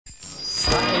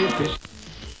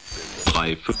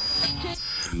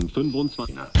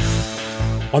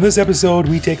On this episode,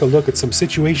 we take a look at some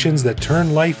situations that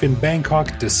turn life in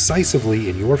Bangkok decisively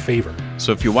in your favor.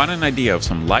 So if you want an idea of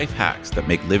some life hacks that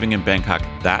make living in Bangkok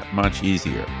that much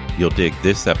easier, you'll dig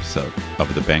this episode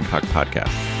of the Bangkok Podcast.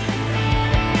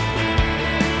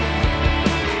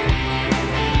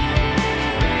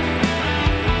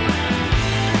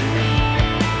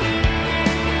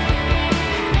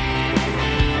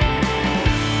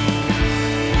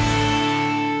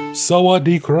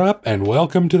 S7.E3 and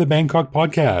welcome to the Bangkok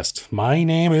Podcast. My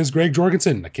name is Greg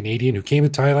Jorgensen, a Canadian who came to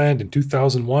Thailand in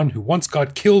 2001 who once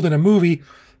got killed in a movie,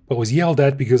 but was yelled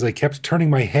at because I kept turning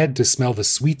my head to smell the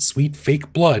sweet, sweet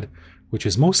fake blood, which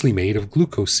is mostly made of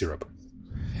glucose syrup.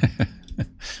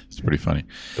 It's pretty funny.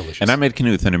 Delicious. And I'm Ed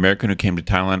Knuth, an American who came to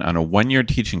Thailand on a one-year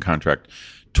teaching contract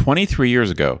 23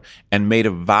 years ago and made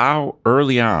a vow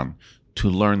early on to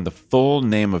learn the full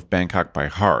name of Bangkok by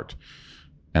heart.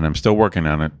 And I'm still working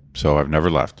on it, so I've never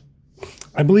left.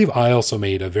 I believe I also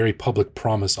made a very public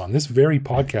promise on this very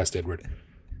podcast, Edward,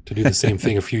 to do the same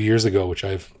thing a few years ago, which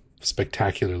I've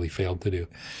spectacularly failed to do.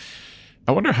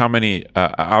 I wonder how many,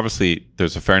 obviously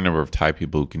there's a fair number of Thai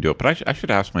people who can do it, but I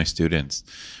should ask my students,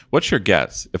 what's your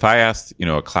guess? If I asked,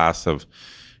 a class of,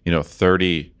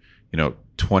 30,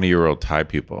 20-year-old Thai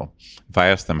people, if I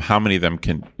asked them how many of them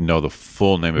can know the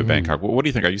full name of Bangkok, what do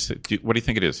you think? What do you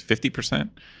think it is? 50%?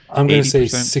 I'm going to say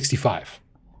 65.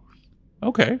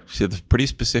 Okay, so that's a pretty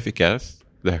specific guess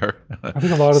there. I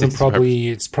think a lot of them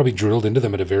it's probably drilled into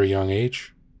them at a very young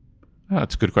age. Oh,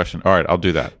 that's a good question. All right, I'll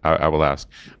do that. I will ask.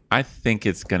 I think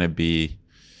it's going to be,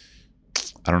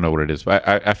 I don't know what it is, but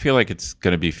I feel like it's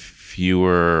going to be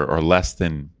fewer or less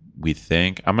than we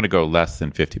think. I'm going to go less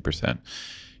than 50%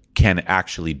 can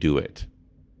actually do it,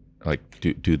 like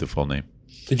do the full name.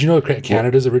 Did you know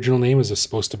Canada's original name is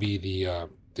supposed to be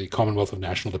the Commonwealth of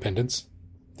National Dependence,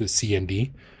 the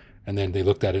CND, and then they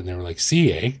looked at it and they were like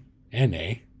CANADA.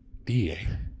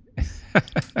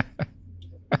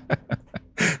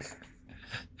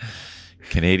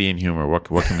 Canadian humor. What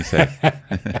can we say?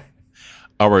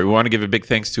 All right, we want to give a big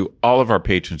thanks to all of our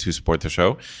patrons who support the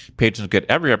show. Patrons get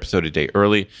every episode a day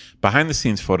early,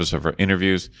 behind-the-scenes photos of our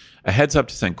interviews, a heads up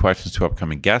to send questions to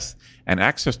upcoming guests, and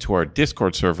access to our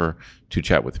Discord server to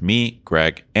chat with me,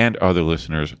 Greg, and other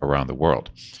listeners around the world.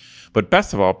 But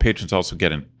best of all, patrons also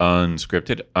get an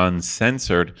unscripted,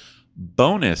 uncensored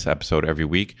bonus episode every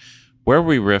week where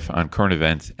we riff on current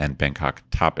events and Bangkok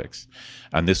topics.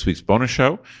 On this week's bonus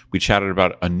show, we chatted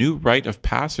about a new rite of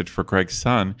passage for Greg's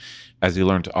son as he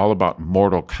learned all about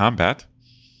Mortal Kombat,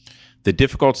 the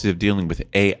difficulties of dealing with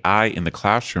AI in the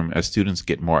classroom as students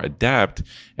get more adept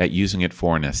at using it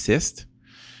for an assist,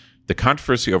 the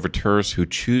controversy over tourists who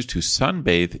choose to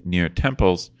sunbathe near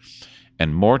temples,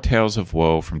 and more tales of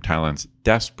woe from Thailand's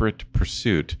desperate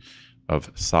pursuit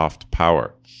of soft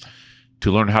power.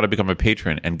 To learn how to become a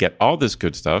patron and get all this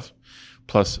good stuff,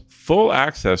 plus full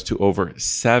access to over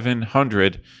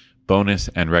 700 bonus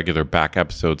and regular back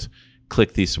episodes,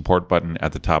 click the support button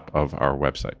at the top of our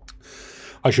website.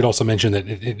 I should also mention that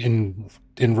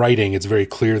in writing, it's very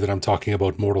clear that I'm talking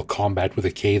about Mortal Kombat with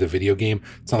a K, the video game.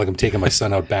 It's not like I'm taking my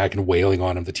son out back and wailing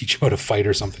on him to teach him how to fight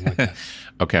or something like that.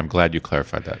 Okay, I'm glad you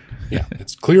clarified that. Yeah,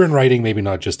 it's clear in writing, maybe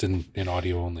not just in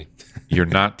audio only. You're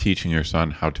not teaching your son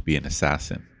how to be an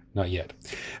assassin. Not yet.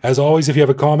 As always, if you have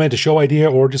a comment, a show idea,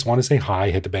 or just want to say hi,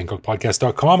 head to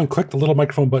BangkokPodcast.com and click the little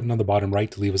microphone button on the bottom right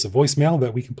to leave us a voicemail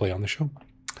that we can play on the show.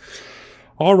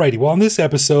 Alrighty, well, on this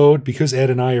episode, because Ed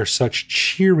and I are such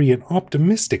cheery and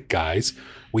optimistic guys,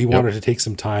 we wanted to take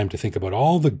some time to think about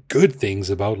all the good things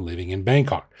about living in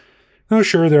Bangkok. Now,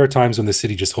 sure, there are times when the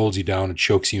city just holds you down and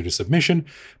chokes you into submission,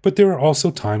 but there are also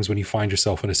times when you find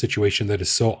yourself in a situation that is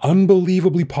so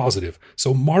unbelievably positive,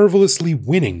 so marvelously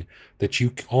winning, that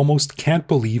you almost can't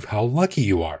believe how lucky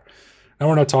you are. Now,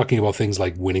 we're not talking about things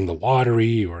like winning the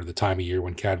lottery or the time of year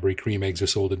when Cadbury cream eggs are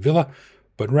sold in Villa,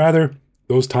 but rather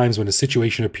those times when a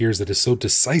situation appears that is so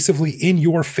decisively in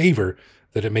your favor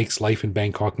that it makes life in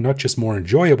Bangkok not just more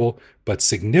enjoyable, but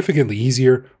significantly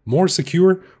easier, more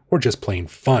secure, or just plain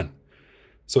fun.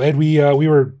 So Ed, we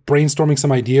were brainstorming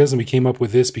some ideas and we came up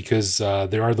with this because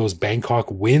there are those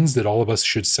Bangkok wins that all of us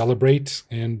should celebrate.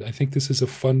 And I think this is a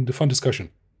fun discussion.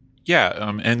 Yeah,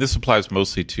 and this applies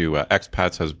mostly to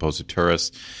expats as opposed to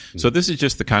tourists. So this is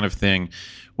just the kind of thing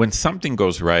when something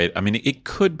goes right. I mean, it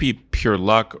could be pure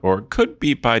luck or it could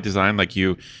be by design, like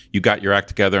you got your act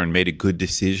together and made a good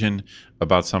decision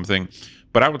about something.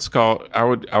 But I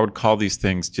would call these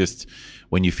things just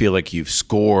when you feel like you've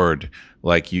scored,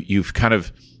 like you've kind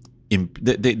of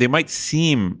they might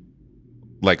seem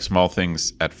like small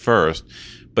things at first,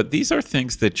 But these are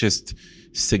things that just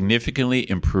significantly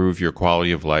improve your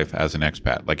quality of life as an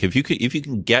expat. Like if you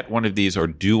can get one of these or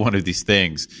do one of these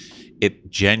things, it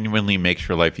genuinely makes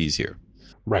your life easier.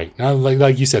 Right. Now,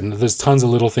 like you said, there's tons of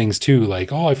little things too,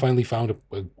 like, oh, I finally found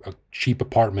a cheap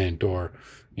apartment, or,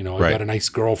 I got a nice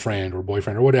girlfriend or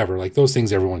boyfriend or whatever. Like those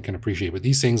things everyone can appreciate. But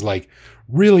these things like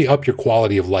really up your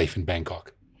quality of life in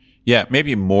Bangkok. Yeah,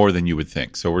 maybe more than you would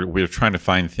think. So we're trying to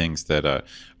find things that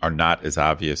are not as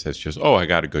obvious as just, oh, I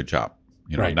got a good job.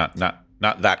 Right. Not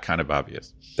that kind of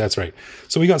obvious. That's right.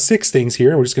 So we got 6 things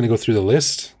here. We're just going to go through the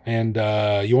list. And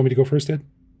you want me to go first, Ed?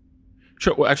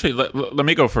 Sure. Well, actually, let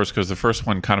me go first because the first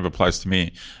one kind of applies to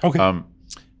me. Okay.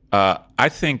 I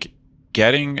think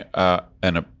getting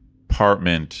an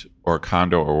apartment or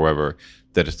condo or wherever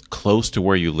that is close to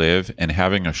where you live and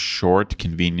having a short,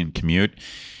 convenient commute,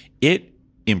 it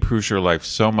improves your life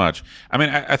so much. I mean,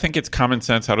 I think it's common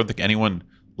sense. I don't think anyone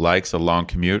likes a long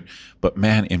commute, but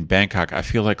man, in Bangkok, I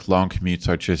feel like long commutes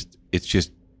are it's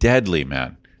just deadly,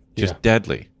 man. Just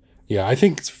deadly. Yeah, I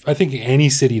think any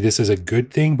city this is a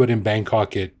good thing, but in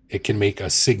Bangkok it can make a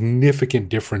significant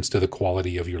difference to the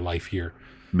quality of your life here.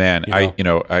 Man, I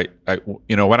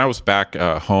when I was back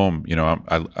home,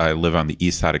 I live on the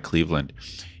east side of Cleveland.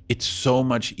 It's so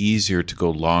much easier to go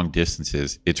long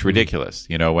distances. It's ridiculous.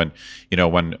 When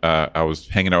I was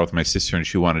hanging out with my sister and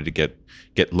she wanted to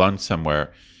get lunch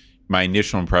somewhere, my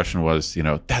initial impression was,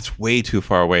 that's way too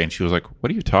far away. And she was like,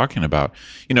 what are you talking about?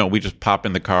 We just pop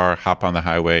in the car, hop on the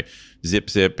highway,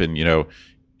 zip. And,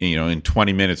 in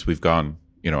 20 minutes, we've gone,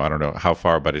 I don't know how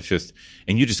far, but it's just,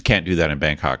 and you just can't do that in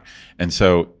Bangkok. And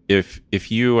so if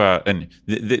you,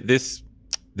 this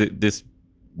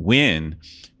win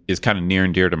is kind of near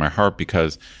and dear to my heart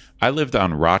because I lived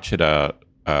on Ratchada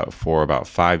for about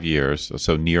 5 years,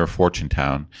 so near Fortune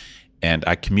Town. And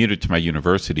I commuted to my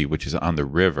university, which is on the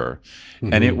river,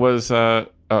 and it was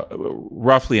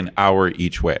roughly an hour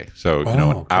each way. So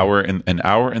an hour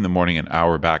in the morning, an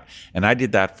hour back, and I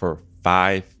did that for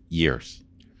 5 years.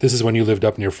 This is when you lived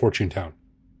up near Fortune Town.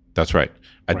 That's right.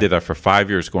 I did that for 5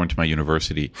 years, going to my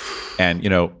university, and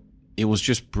it was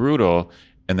just brutal.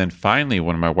 And then finally,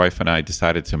 when my wife and I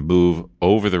decided to move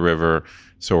over the river,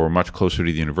 so we're much closer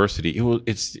to the university,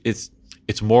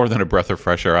 it's more than a breath of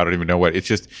fresh air. I don't even know what. It's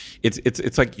just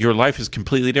it's like your life is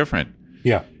completely different.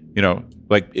 Yeah.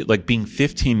 Like being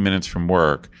 15 minutes from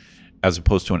work as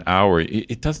opposed to an hour.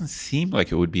 It doesn't seem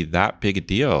like it would be that big a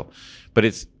deal,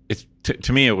 but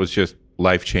to me it was just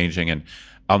life changing, and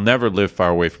I'll never live far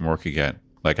away from work again.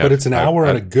 But it's an hour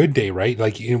on a good day, right?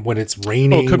 Like when it's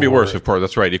raining. Oh, it could be worse, of course.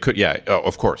 That's right. It could. Yeah. Oh,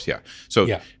 of course. Yeah. So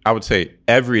I would say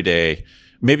every day,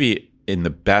 maybe. In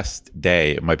the best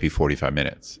day, it might be 45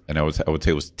 minutes. And I would say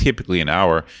it was typically an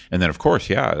hour. And then, of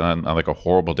course, on like a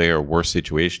horrible day or worse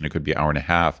situation, it could be an hour and a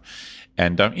half.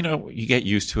 And, you get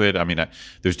used to it. I mean,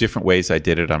 there's different ways I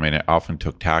did it. I mean, I often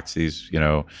took taxis,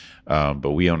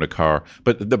 but we owned a car.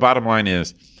 But the bottom line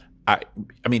is, I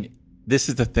mean, this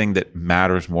is the thing that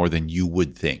matters more than you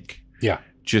would think. Yeah.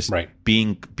 Just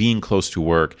being close to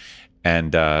work.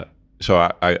 And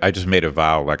so I just made a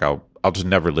vow, like I'll just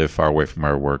never live far away from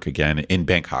our work again in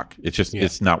Bangkok. It's just,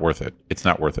 it's not worth it. It's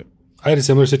not worth it. I had a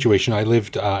similar situation. I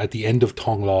lived at the end of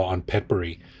Thong Lo on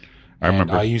Petbury. I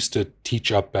remember. I used to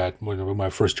teach up at, when my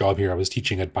first job here, I was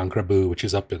teaching at Bangkok, which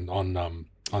is up on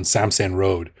Samsen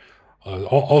Road.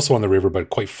 Also on the river, but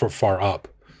quite far up.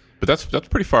 But that's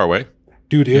pretty far away.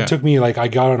 Dude, it took me, I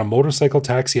got on a motorcycle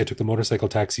taxi. I took the motorcycle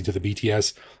taxi to the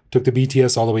BTS. Took the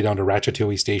BTS all the way down to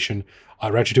Ratchaturi Station.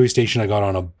 Ratchaturi Station, I got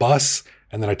on a bus.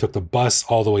 And then I took the bus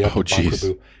all the way up to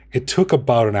Bangkok. It took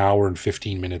about an hour and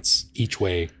 15 minutes each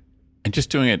way. And just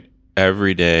doing it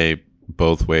every day,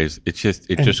 both ways, it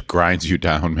just grinds you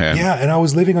down, man. Yeah, and I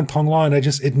was living on Thong Lo, and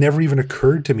it never even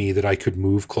occurred to me that I could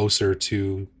move closer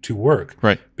to work.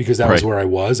 Right. Because that was where I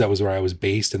was. That was where I was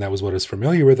based, and that was what I was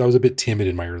familiar with. I was a bit timid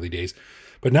in my early days.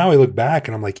 But now I look back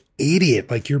and I'm like, idiot,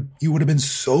 like you would have been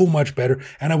so much better.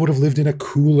 And I would have lived in a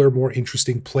cooler, more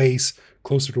interesting place,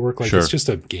 closer to work. It's just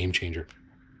a game changer.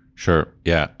 Sure.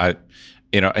 Yeah.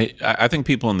 I think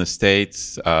people in the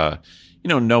States, no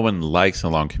one likes a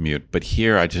long commute, but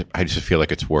here I just feel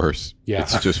like it's worse. Yeah.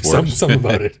 It's just worse. Something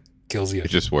about it kills you.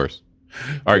 It's just worse.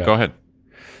 All right, go ahead.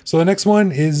 So the next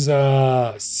one is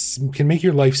can make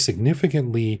your life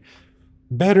significantly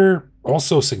better,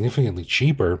 also significantly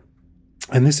cheaper.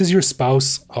 And this is your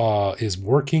spouse is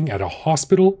working at a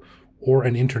hospital or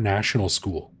an international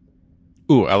school.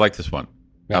 Ooh, I like this one.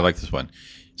 Yeah. I like this one.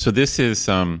 So this is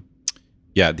the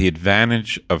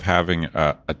advantage of having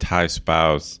a Thai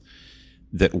spouse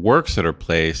that works at a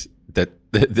place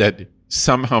that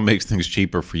somehow makes things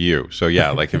cheaper for you. So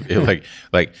yeah, like if,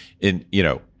 like in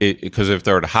because if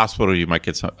they're at a hospital, you might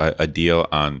get a deal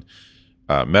on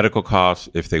medical costs.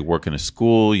 If they work in a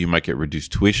school, you might get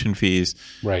reduced tuition fees.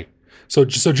 Right. So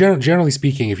generally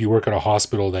speaking, if you work at a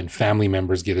hospital, then family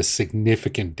members get a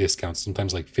significant discount,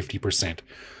 sometimes like 50%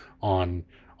 on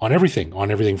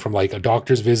everything from like a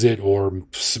doctor's visit or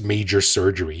major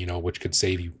surgery, which could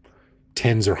save you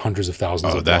tens or hundreds of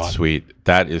thousands of that's dollars. Sweet.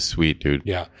 That is sweet, dude.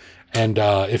 Yeah. And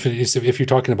if you're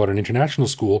talking about an international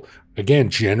school, again,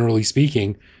 generally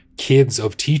speaking, kids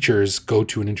of teachers go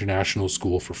to an international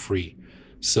school for free.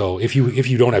 So if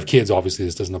you don't have kids, obviously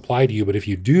this doesn't apply to you. But if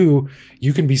you do,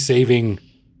 you can be saving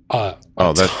a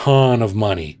ton of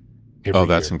money.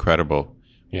 That's year. Incredible.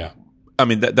 Yeah. I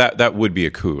mean that would be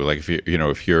a coup. Like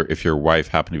if your wife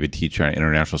happened to be a teacher at an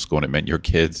international school and it meant your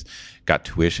kids got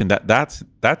tuition,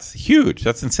 that's huge.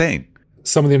 That's insane.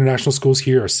 Some of the international schools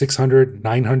here are 600,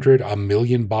 900, $1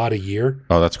 million baht a year.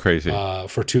 Oh, that's crazy.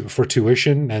 For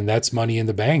tuition, and that's money in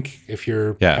the bank if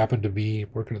you happen to be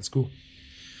working at school.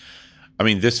 I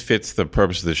mean, this fits the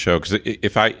purpose of the show because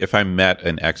if I met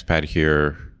an expat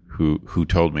here who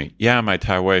told me, yeah, my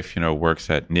Thai wife, works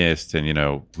at NIST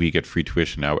and we get free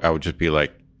tuition, I would just be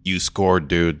like, you scored,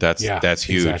 dude. That's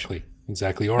huge.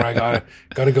 Exactly. Or I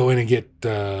gotta go in and get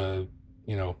a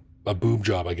boob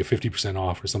job. I get 50%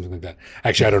 off or something like that.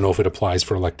 Actually, I don't know if it applies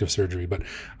for elective surgery, but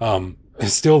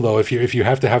still though, if you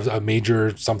have to have a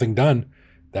major something done,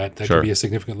 that sure. Can be a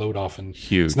significant load off, and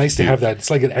huge. It's nice to have that. It's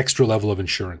like an extra level of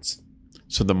insurance.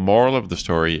 So the moral of the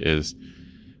story is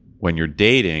when you're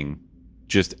dating,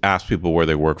 just ask people where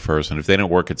they work first. And if they don't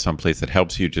work at some place that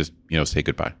helps you, just, say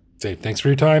goodbye. Say, thanks for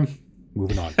your time.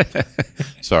 Moving on.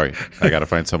 Sorry. I got to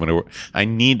find someone I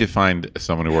need to find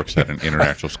someone who works at an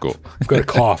international school. I've got a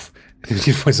cough. I need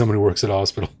to find someone who works at a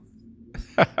hospital.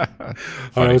 All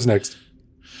right, what's next?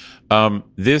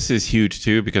 This is huge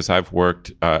too, because I've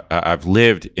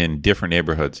lived in different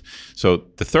neighborhoods. So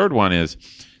the third one is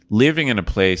living in a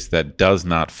place that does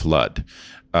not flood.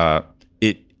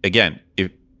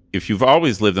 If you've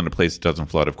always lived in a place that doesn't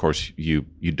flood, of course, you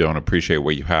don't appreciate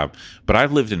what you have. But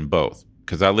I've lived in both,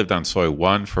 because I lived on Soi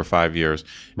 1 for 5 years,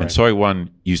 and right. Soi 1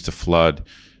 used to flood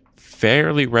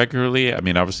fairly regularly. I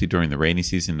mean, obviously during the rainy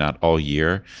season, not all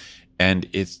year. And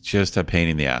it's just a pain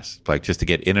in the ass, like just to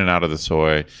get in and out of the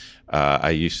Soi. I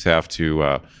used to have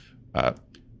to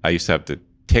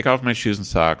take off my shoes and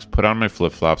socks, put on my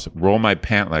flip-flops, roll my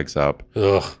pant legs up,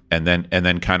 and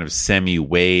then kind of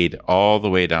semi-wade all the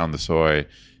way down the Soi,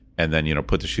 and then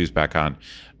put the shoes back on,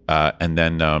 and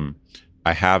then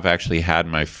I have actually had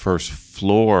my first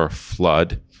floor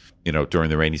flood, during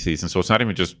the rainy season. So it's not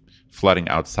even just flooding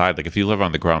outside. Like if you live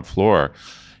on the ground floor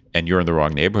and you're in the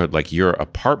wrong neighborhood, like your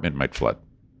apartment might flood.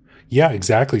 Yeah,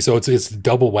 exactly. So it's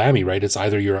double whammy, right? It's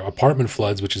either your apartment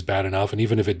floods, which is bad enough, and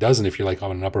even if it doesn't, if you're like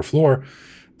on an upper floor,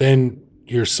 then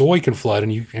your Soi can flood,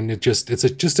 and it's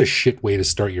just a shit way to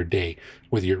start your day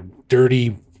with your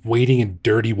wading in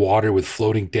dirty water with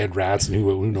floating dead rats and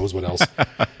who knows what else.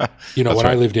 When right.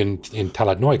 I lived in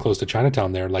Talat Noi, close to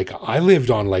Chinatown there, like I lived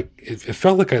on it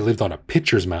felt like I lived on a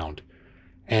pitcher's mound.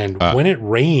 And when it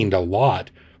rained a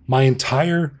lot, my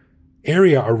entire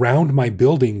area around my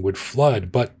building would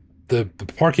flood, but the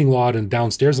parking lot and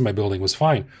downstairs in my building was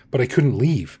fine, but I couldn't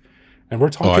leave. And we're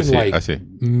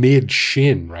talking mid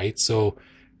shin, right? So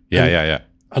yeah.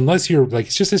 Unless you're like,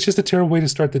 it's just a terrible way to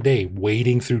start the day,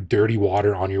 wading through dirty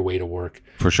water on your way to work.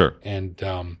 For sure. And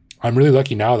I'm really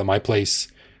lucky now that my place,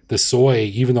 the Soi,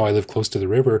 even though I live close to the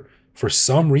river, for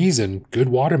some reason, good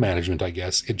water management, I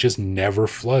guess, it just never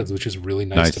floods, which is really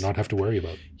nice to not have to worry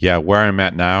about. Yeah, where I'm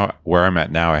at now,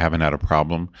 I haven't had a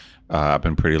problem. I've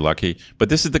been pretty lucky. But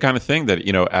this is the kind of thing that,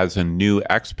 as a new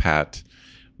expat,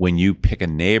 when you pick a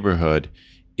neighborhood,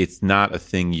 it's not a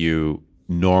thing you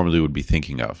normally would be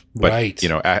thinking of. But, right.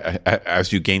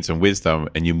 As you gain some wisdom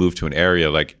and you move to an area,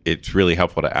 like it's really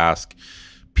helpful to ask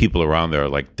people around there,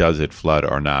 like, does it flood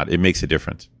or not? It makes a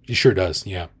difference. It sure does.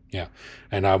 Yeah. Yeah.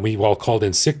 And we all called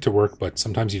in sick to work, but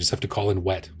sometimes you just have to call in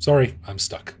wet. Sorry, I'm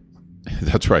stuck.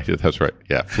 That's right.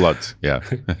 Yeah. Floods. Yeah.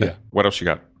 Yeah. What else you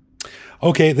got?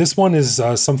 Okay, this one is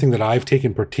something that I've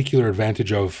taken particular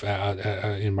advantage of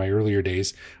in my earlier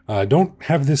days. I don't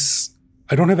have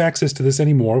access to this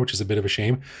anymore, which is a bit of a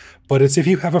shame. But it's if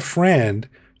you have a friend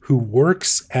who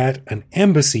works at an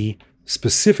embassy,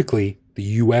 specifically the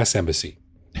U.S. Embassy.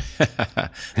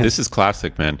 This is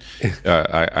classic, man.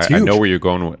 I know where you're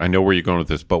going. I know where you're going with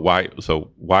this. But why? So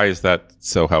why is that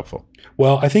so helpful?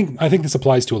 Well, I think this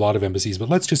applies to a lot of embassies, but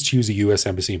let's just choose a U.S.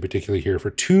 embassy in particular here for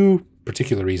two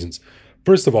particular reasons.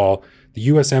 First of all, the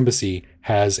U.S. Embassy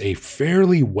has a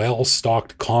fairly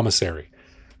well-stocked commissary.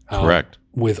 Correct.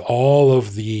 With all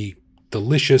of the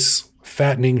delicious,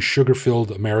 fattening,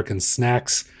 sugar-filled American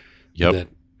snacks that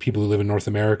people who live in North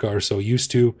America are so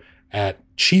used to at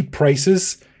cheap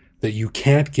prices that you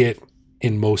can't get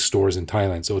in most stores in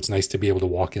Thailand. So it's nice to be able to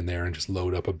walk in there and just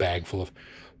load up a bag full of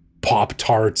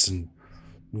Pop-Tarts and,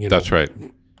 that's right,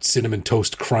 Cinnamon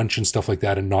Toast Crunch and stuff like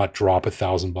that, and not drop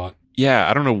 1,000 baht. Yeah,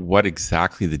 I don't know what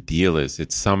exactly the deal is.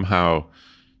 It's somehow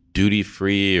duty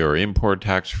free or import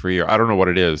tax free, or I don't know what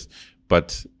it is.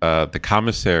 But the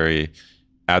commissary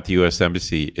at the U.S.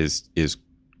 Embassy is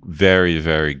very,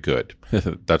 very good.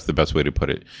 That's the best way to put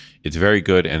it. It's very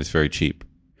good and it's very cheap.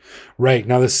 Right.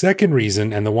 Now, the second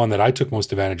reason, and the one that I took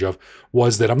most advantage of,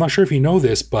 was that I'm not sure if you know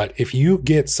this, but if you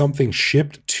get something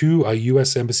shipped to a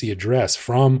U.S. Embassy address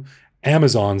from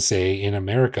Amazon, say, in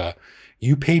America,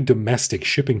 you pay domestic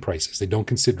shipping prices. They don't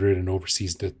consider it an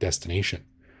overseas destination.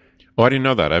 Oh, I didn't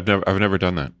know that. I've never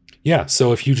done that. Yeah.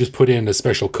 So if you just put in a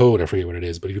special code, I forget what it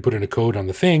is, but if you put in a code on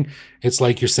the thing, it's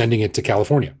like you're sending it to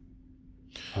California.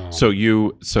 So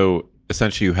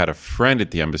essentially you had a friend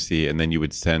at the embassy and then you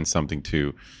would send something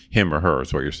to him or her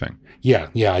is what you're saying. Yeah.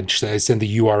 I send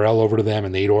the URL over to them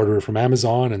and they'd order it from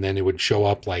Amazon, and then it would show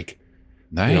up like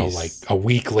a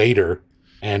week later,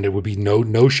 and it would be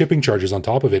no shipping charges on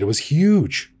top of it. It was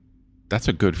huge. That's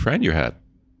a good friend you had.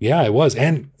 Yeah, it was.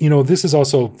 And, this is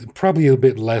also probably a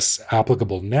bit less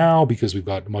applicable now because we've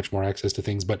got much more access to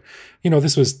things. But,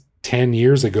 this was 10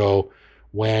 years ago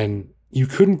when you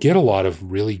couldn't get a lot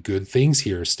of really good things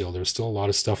here still. There's still a lot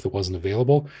of stuff that wasn't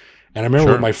available. And I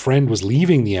remember when my friend was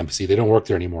leaving the embassy, they don't work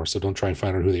there anymore, so don't try and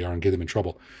find out who they are and get them in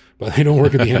trouble. But they don't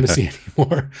work at the embassy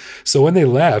anymore. So when they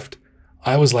left,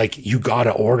 I was like, you got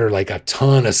to order like a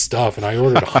ton of stuff. And I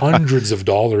ordered hundreds of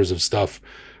dollars of stuff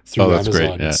through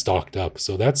Amazon and stocked up.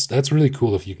 So that's really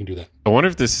cool if you can do that. I wonder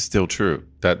if this is still true.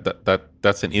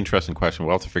 That's an interesting question.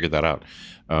 We'll have to figure that out.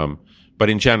 But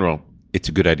in general, it's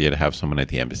a good idea to have someone at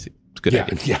the embassy. It's a good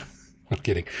idea. Yeah, not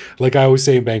kidding. Like I always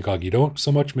say in Bangkok, you don't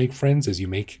so much make friends as you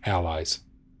make allies.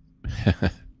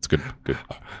 It's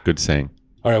good saying.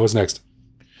 All right, what's next?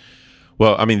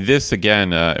 Well, I mean, this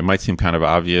again, it might seem kind of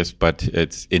obvious, but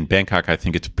it's in Bangkok. I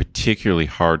think it's particularly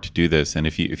hard to do this, and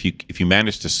if you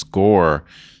manage to score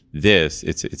this,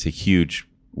 it's a huge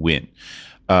win.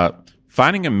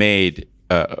 Finding a maid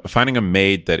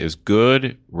that is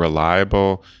good,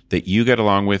 reliable, that you get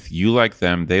along with, you like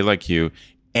them, they like you,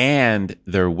 and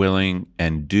they're willing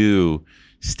and do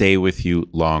stay with you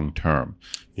long term.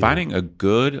 Yeah. Finding a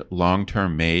good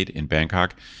long-term maid in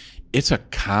Bangkok, it's a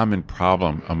common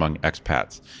problem among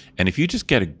expats. And if you just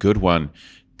get a good one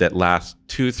that lasts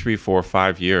 2, 3, 4,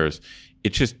 5 years,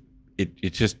 it just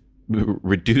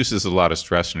reduces a lot of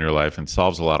stress in your life and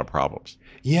solves a lot of problems.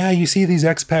 Yeah, you see these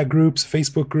expat groups,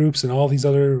 Facebook groups, and all these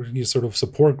other sort of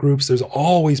support groups. There's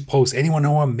always posts. Anyone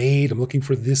know a maid? I'm looking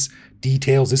for this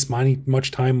details, this many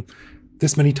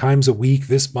times a week,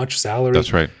 this much salary.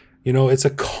 That's right. It's a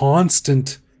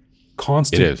constant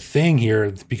thing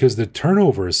here because the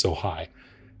turnover is so high.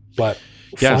 But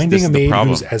finding a maid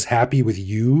who's as happy with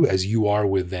you as you are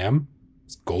with them,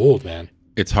 it's gold, man.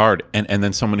 It's hard. And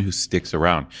then someone who sticks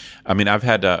around. I mean, I've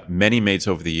had many maids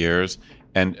over the years,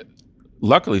 and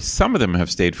luckily some of them have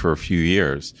stayed for a few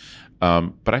years.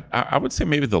 But I would say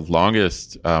maybe the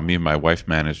longest me and my wife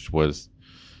managed was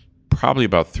probably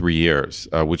about 3 years,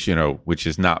 which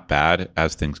is not bad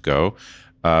as things go.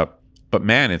 But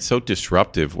man, it's so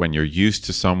disruptive when you're used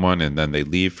to someone and then they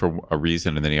leave for a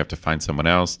reason and then you have to find someone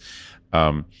else.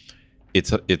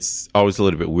 It's always a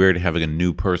little bit weird having a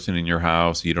new person in your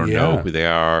house. You don't know who they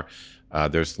are.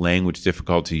 There's language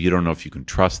difficulty. You don't know if you can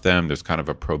trust them. There's kind of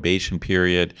a probation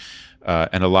period,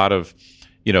 and a lot of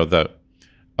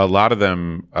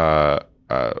them.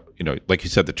 Like you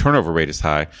said, the turnover rate is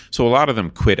high. So a lot of them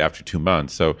quit after 2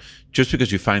 months. So just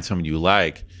because you find someone you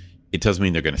like, it doesn't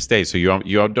mean they're going to stay. So you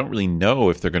don't really know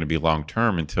if they're going to be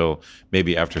long-term until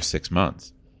maybe after 6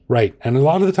 months. Right. And a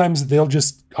lot of the times they'll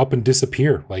just up and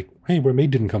disappear. Like, hey, our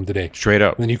maid didn't come today. Straight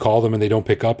up. And then you call them and they don't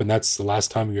pick up. And that's the last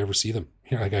time you ever see them.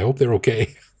 You're like, I hope they're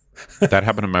okay. That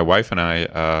happened to my wife and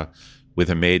I with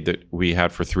a maid that we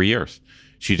had for 3 years.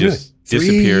 She just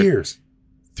disappeared. 3 years.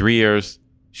 3 years.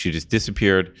 She just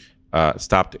disappeared,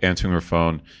 stopped answering her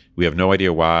phone. We have no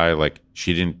idea why. Like,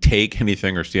 she didn't take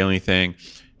anything or steal anything.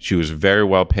 She was very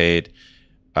well paid.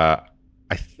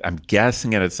 I'm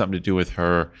guessing it had something to do with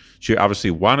her. She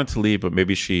obviously wanted to leave, but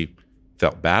maybe she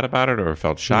felt bad about it or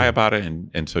felt shy about it,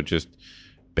 and so just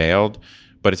bailed.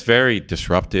 But it's very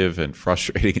disruptive and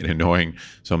frustrating and annoying.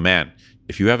 So man,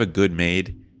 if you have a good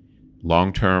maid,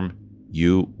 long term,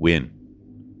 you win.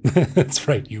 That's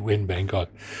right. You win Bangkok.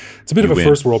 It's a bit You of a win.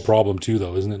 first world problem too,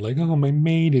 though, isn't it? Like, oh, my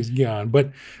maid is gone.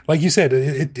 But like you said,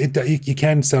 you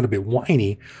can sound a bit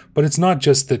whiny, but it's not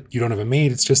just that you don't have a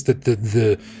maid. It's just that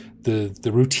the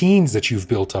routines that you've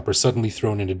built up are suddenly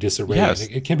thrown into disarray. Yes,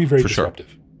 It can be very for sure.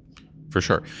 disruptive. For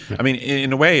sure. I mean,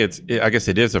 in a way, I guess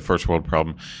it is a first world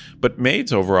problem, but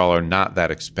maids overall are not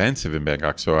that expensive in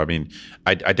Bangkok. So, I mean,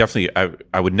 I definitely,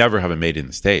 I would never have a maid in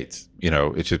the States,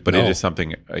 it's just, but No. it is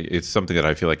something, it's something that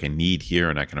I feel like I need here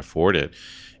and I can afford it.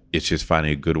 It's just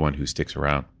finding a good one who sticks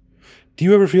around. Do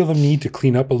you ever feel the need to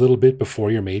clean up a little bit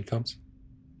before your maid comes?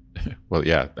 Well,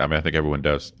 yeah, I mean, I think everyone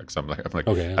does. Like, I'm like,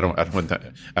 Okay. I don't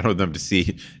want them to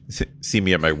see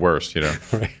me at my worst,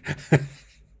 Right.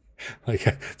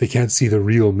 Like, they can't see the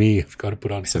real me. I've got to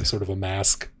put on some sort of a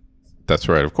mask. That's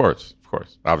right. Of course,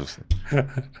 obviously.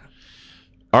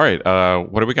 All right.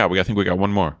 What do we got? I think we got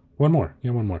one more. One more.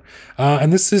 Yeah, one more.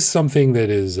 And this is something that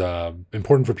is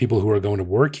important for people who are going to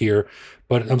work here,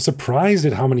 but I'm surprised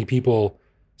at how many people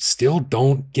still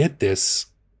don't get this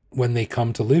when they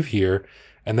come to live here,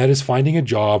 and that is finding a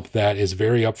job that is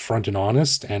very upfront and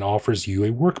honest and offers you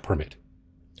a work permit.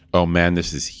 Oh man,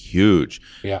 this is huge.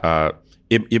 Yeah.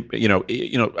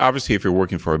 Obviously, if you're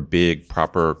working for a big,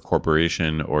 proper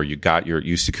corporation, or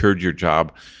you secured your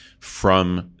job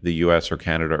from the U.S. or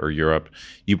Canada or Europe,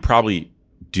 you probably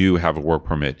do have a work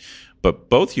permit. But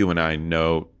both you and I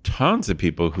know tons of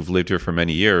people who've lived here for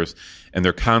many years, and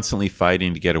they're constantly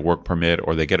fighting to get a work permit,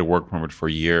 or they get a work permit for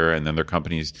a year, and then their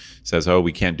company says, "Oh,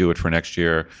 we can't do it for next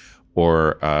year,"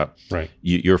 or Right.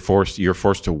 you're forced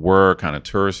to work on a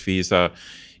tourist visa.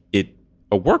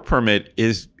 A work permit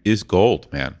is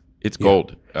gold, man. It's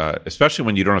gold, especially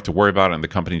when you don't have to worry about it and the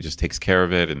company just takes care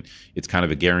of it, and it's kind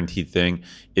of a guaranteed thing.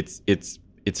 It's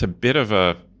a bit of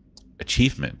a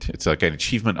achievement. It's like an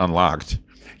achievement unlocked.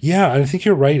 Yeah, I think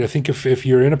you're right. I think if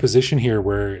you're in a position here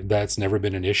where that's never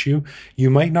been an issue, you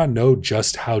might not know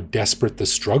just how desperate the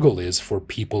struggle is for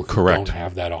people who Correct. don't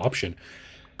have that option.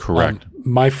 Correct.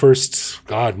 My first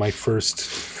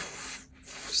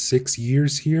 6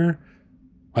 years here,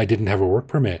 I didn't have a work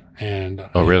permit. And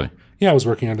Oh, really? Yeah, I was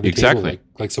working under the Exactly. table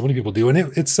like so many people do. And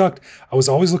it sucked. I was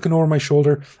always looking over my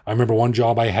shoulder. I remember one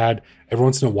job I had, every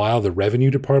once in a while, the revenue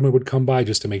department would come by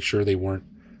just to make sure they weren't,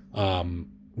 I don't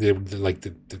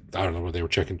know, where they were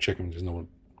checking. There's no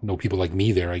people like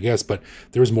me there, I guess. But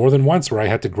there was more than once where I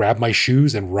had to grab my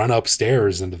shoes and run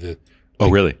upstairs into the, Oh,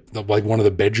 really? like one of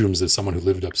the bedrooms of someone who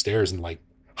lived upstairs and like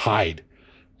hide.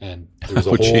 And there was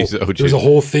Oh, jeez. Oh, there was a jeez.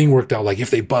 whole thing worked out. Like,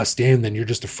 if they bust in, then you're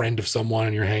just a friend of someone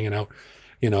and you're hanging out.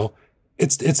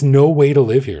 It's no way to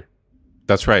live here.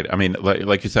 That's right. I mean,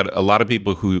 like you said, a lot of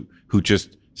people who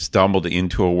just stumbled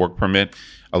into a work permit,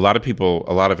 a lot of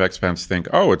expats think,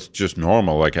 oh, it's just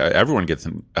normal. Like, everyone gets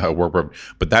a work permit,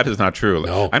 but that is not true.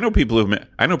 No. I know people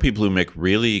who make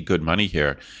really good money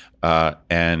here,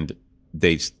 and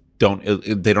they don't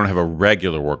have a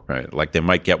regular work permit. Like, they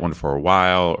might get one for a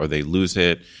while, or they lose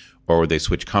it, or they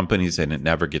switch companies and it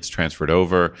never gets transferred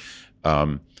over.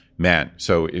 Man,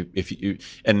 so if you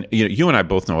and you and I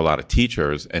both know a lot of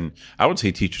teachers, and I would say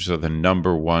teachers are the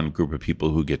number one group of people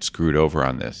who get screwed over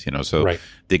on this. So Right.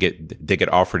 they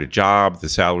get offered a job, the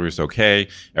salary is okay,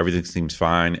 everything seems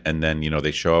fine, and then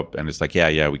they show up and it's like,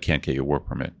 yeah, we can't get your work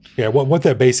permit. Yeah, what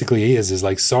that basically is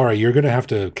like, sorry, you're going to have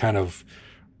to kind of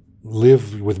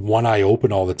live with one eye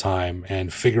open all the time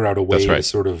and figure out a way That's right. to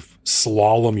sort of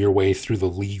slalom your way through the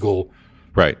legal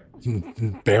Right.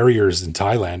 barriers in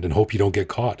Thailand and hope you don't get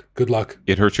caught. Good luck.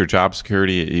 It hurts your job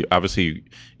security. Obviously,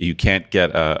 you can't get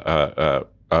a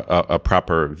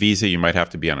proper visa. You might have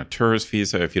to be on a tourist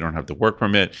visa if you don't have the work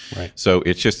permit. Right. So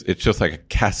it's just like a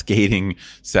cascading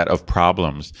set of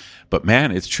problems. But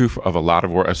man, it's true of a lot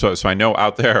of work. So I know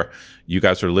out there, you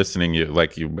guys are listening. You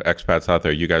expats out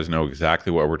there, you guys know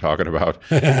exactly what we're talking about.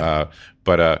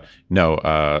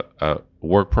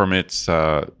 Work permits,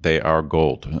 they are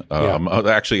gold.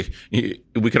 Actually,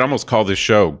 we could almost call this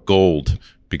show gold,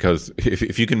 because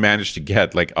if you can manage to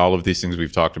get like all of these things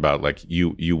we've talked about, like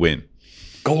you win.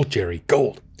 Gold, Jerry,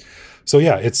 gold. So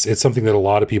yeah, it's something that a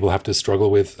lot of people have to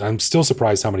struggle with. I'm still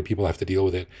surprised how many people have to deal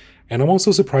with it. And I'm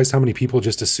also surprised how many people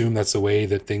just assume that's the way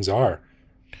that things are.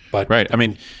 But Right. I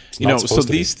mean, so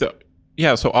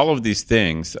all of these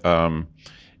things,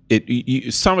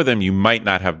 some of them you might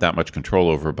not have that much control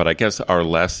over, but I guess our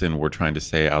lesson we're trying to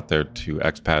say out there to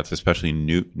expats, especially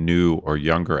new or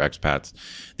younger expats,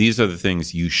 these are the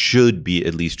things you should be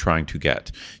at least trying to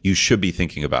get. You should be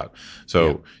thinking about.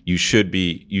 So you should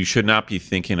not be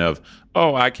thinking of,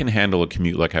 oh, I can handle a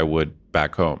commute like I would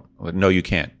back home. No, you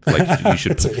can't. Like, you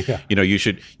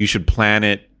should, you should plan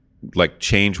it like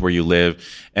change where you live.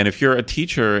 And if you're a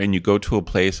teacher and you go to a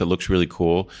place that looks really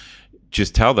cool,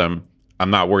 just tell them, I'm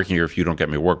not working here if you don't get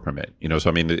me a work permit. So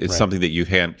I mean, it's something that you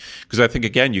can, because I think,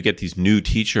 again, you get these new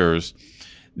teachers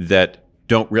that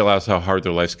don't realize how hard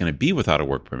their life's going to be without a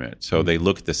work permit. So they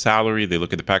look at the salary, they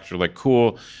look at the package, they're like,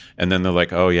 cool. And then they're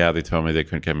like, oh yeah, they told me they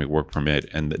couldn't get me a work permit.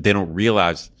 And they don't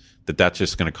realize that that's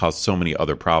just going to cause so many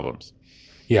other problems.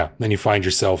 Yeah. Then you find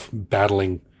yourself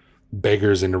battling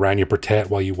beggars in Rania Pertet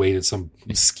while you wait at some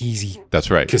skeezy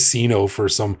casino for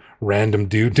some random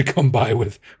dude to come by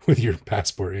with your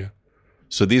passport. Yeah.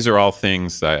 So these are all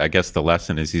things, I guess the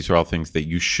lesson is these are all things that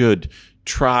you should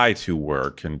try to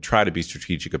work and try to be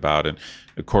strategic about. And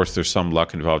of course, there's some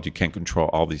luck involved. You can't control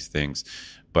all these things.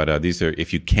 But these are,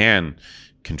 if you can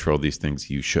control these things,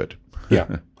 you should.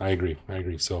 Yeah, I agree.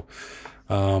 So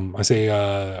I say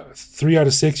 3 out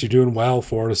of 6, you're doing well.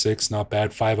 4 out of 6, not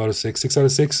bad. 5 out of 6, 6 out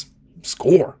of 6,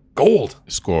 score. Gold.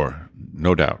 Score.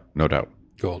 No doubt.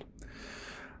 Gold.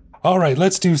 All right,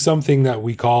 let's do something that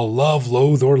we call love,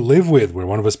 loathe, or live with, where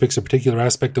one of us picks a particular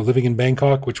aspect of living in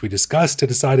Bangkok, which we discuss to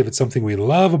decide if it's something we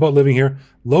love about living here,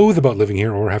 loathe about living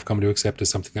here, or have come to accept as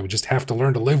something that we just have to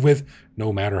learn to live with,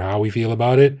 no matter how we feel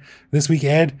about it. This week,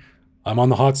 Ed, I'm on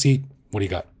the hot seat. What do you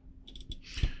got?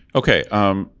 Okay,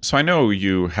 so I know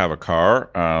you have a car,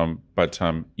 but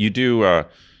you do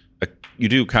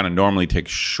kind of normally take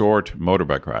short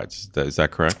motorbike rides. Is that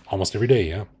correct? Almost every day,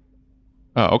 yeah.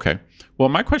 Oh, okay. Well,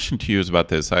 my question to you is about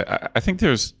this. I think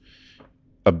there's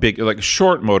a big, like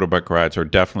short motorbike rides are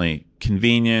definitely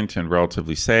convenient and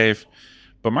relatively safe.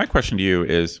 But my question to you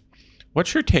is,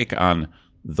 what's your take on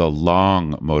the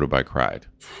long motorbike ride?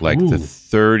 Like the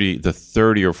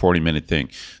 30 or 40 minute thing.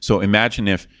 So imagine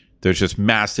if there's just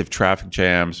massive traffic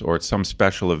jams or it's some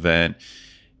special event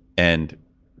and,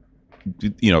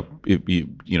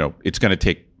 it's going to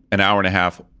take an hour and a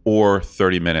half or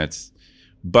 30 minutes.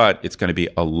 But it's going to be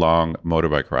a long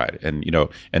motorbike ride. And,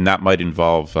 and that might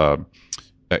involve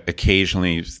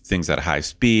occasionally things at high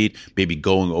speed, maybe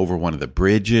going over one of the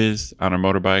bridges on a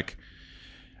motorbike.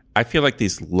 I feel like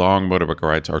these long motorbike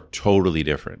rides are totally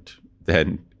different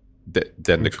than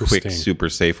the quick, super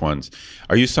safe ones.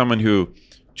 Are you someone who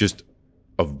just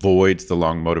avoids the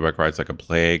long motorbike rides like a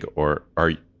plague, or are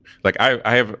you? Like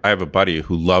I have a buddy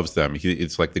who loves them.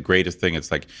 It's like the greatest thing.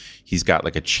 It's like he's got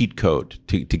like a cheat code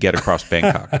to get across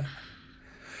Bangkok.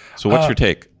 So what's your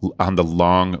take on the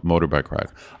long motorbike ride?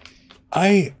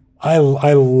 I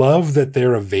love that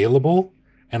they're available,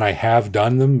 and I have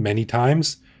done them many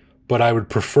times, but I would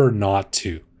prefer not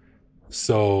to.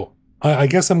 So I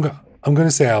guess I'm going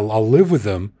to say I'll live with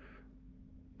them,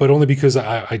 but only because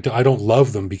I don't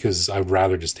love them, because I'd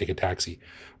rather just take a taxi.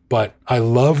 But I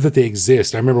love that they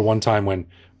exist. I remember one time when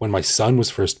my son was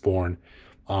first born,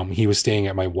 he was staying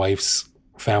at my wife's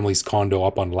family's condo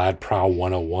up on Lad Prow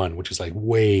 101, which is like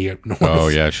way up north. Oh,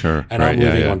 yeah, sure. And I'm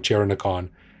living on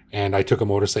Cheranakan. And I took a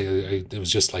motorcycle. It was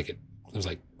just like, it was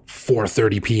like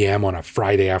 4:30 p.m. on a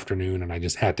Friday afternoon, and I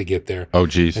just had to get there. Oh,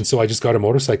 geez. And so I just got a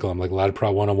motorcycle. I'm like, Lad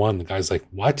Prow 101. The guy's like,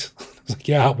 what? I was like,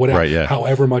 yeah, whatever. Right, yeah.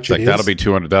 However much it's it like, that'll be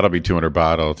 200. That'll be 200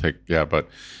 baht. I'll take, yeah, but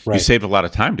you saved a lot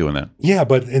of time doing that. Yeah,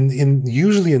 but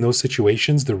usually in those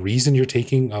situations, the reason you're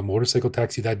taking a motorcycle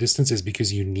taxi that distance is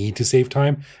because you need to save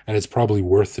time, and it's probably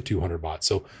worth the 200 baht.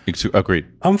 So agreed.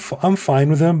 I'm fine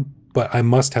with them, but I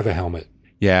must have a helmet.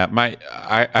 Yeah,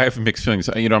 I have mixed feelings.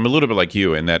 I'm a little bit like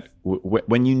you in that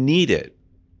when you need it,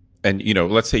 and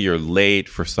let's say you're late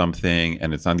for something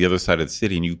and it's on the other side of the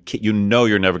city, and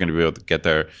you're never going to be able to get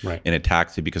there in a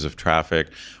taxi because of traffic,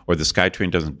 or the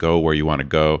SkyTrain doesn't go where you want to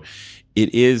go.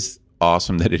 It is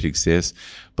awesome that it exists,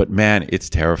 but man, it's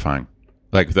terrifying.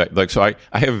 So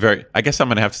I guess I'm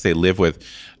going to have to say live with.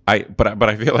 But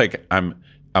I feel like I'm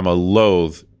a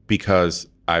loathe, because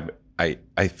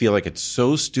I feel like it's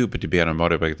so stupid to be on a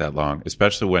motorbike that long,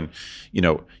 especially when,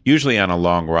 usually on a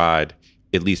long ride,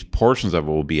 at least portions of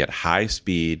it will be at high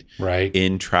speed,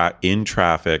 in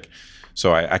traffic.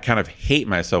 So I kind of hate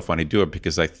myself when I do it,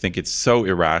 because I think it's so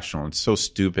irrational and so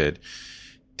stupid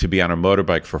to be on a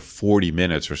motorbike for 40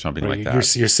 minutes or something like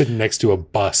that. You're sitting next to a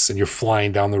bus and you're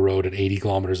flying down the road at 80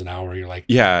 kilometers an hour. You're like,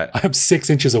 yeah, I'm 6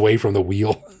 inches away from the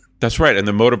wheel. That's right. And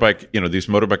the motorbike, these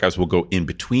motorbike guys will go in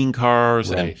between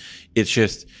cars, and it's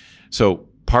just, so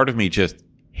part of me just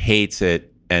hates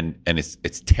it. And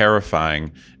it's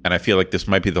terrifying, and I feel like this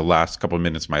might be the last couple of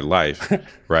minutes of my life,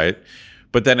 right?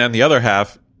 But then on the other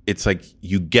half, it's like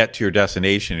you get to your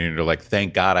destination and you're like,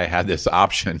 thank God I had this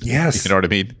option. Yes. You know what I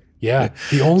mean? Yeah.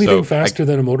 The only thing faster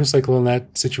than a motorcycle in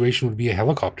that situation would be a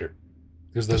helicopter.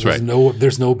 There's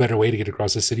no better way to get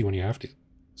across the city when you have to.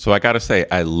 So I got to say,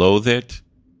 I loathe it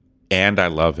and I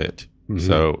love it. Mm-hmm.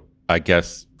 So I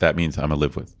guess that means I'm a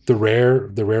live with. The rare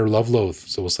love loathe.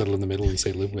 So we'll settle in the middle and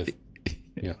say live with.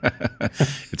 Yeah.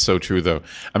 It's so true though.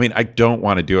 I mean, I don't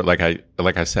want to do it. Like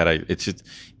I said, it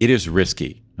is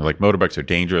risky. Like motorbikes are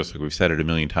dangerous. Like we've said it a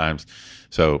million times.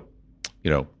 So,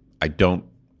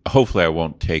 hopefully I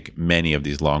won't take many of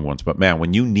these long ones, but man,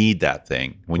 when you need that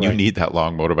thing, when you need that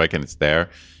long motorbike and it's there,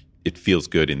 it feels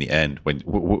good in the end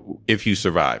if you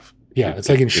survive. Yeah, it's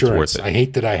like insurance. I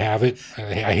hate that I have it.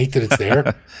 I hate that it's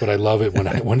there, but I love it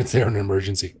when it's there in an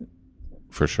emergency.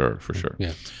 For sure.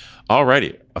 Yeah.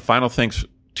 Alrighty. A final thanks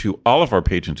to all of our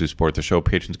patrons who support the show.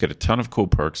 Patrons get a ton of cool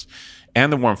perks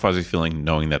and the warm, fuzzy feeling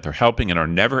knowing that they're helping in our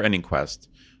never-ending quest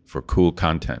for cool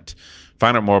content.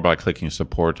 Find out more by clicking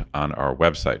support on our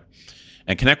website.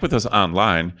 And connect with us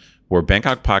online. We're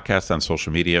Bangkok Podcast on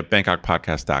social media,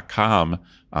 bangkokpodcast.com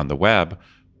on the web,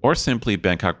 or simply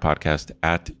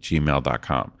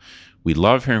bangkokpodcast@gmail.com. We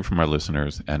love hearing from our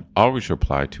listeners and always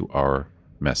reply to our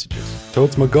messages.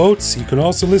 Totes my goats. You can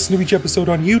also listen to each episode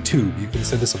on YouTube. You can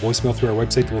send us a voicemail through our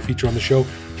website that we'll feature on the show.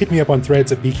 Hit me up on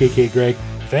threads at BKKGreg.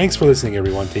 Thanks for listening,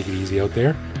 everyone. Take it easy out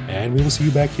there, and we will see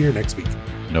you back here next week.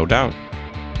 No doubt.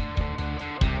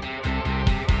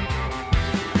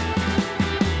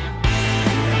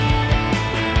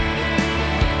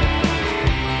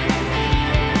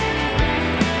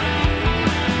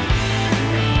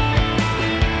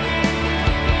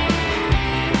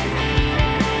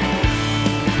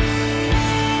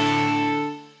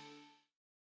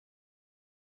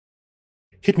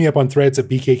 Hit me up on threads at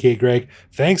BKKGreg.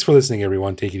 Thanks for listening,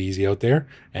 everyone. Take it easy out there,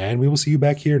 and we will see you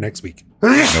back here next week.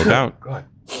 No doubt. God,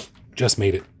 just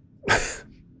made it.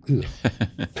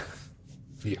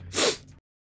 Yeah.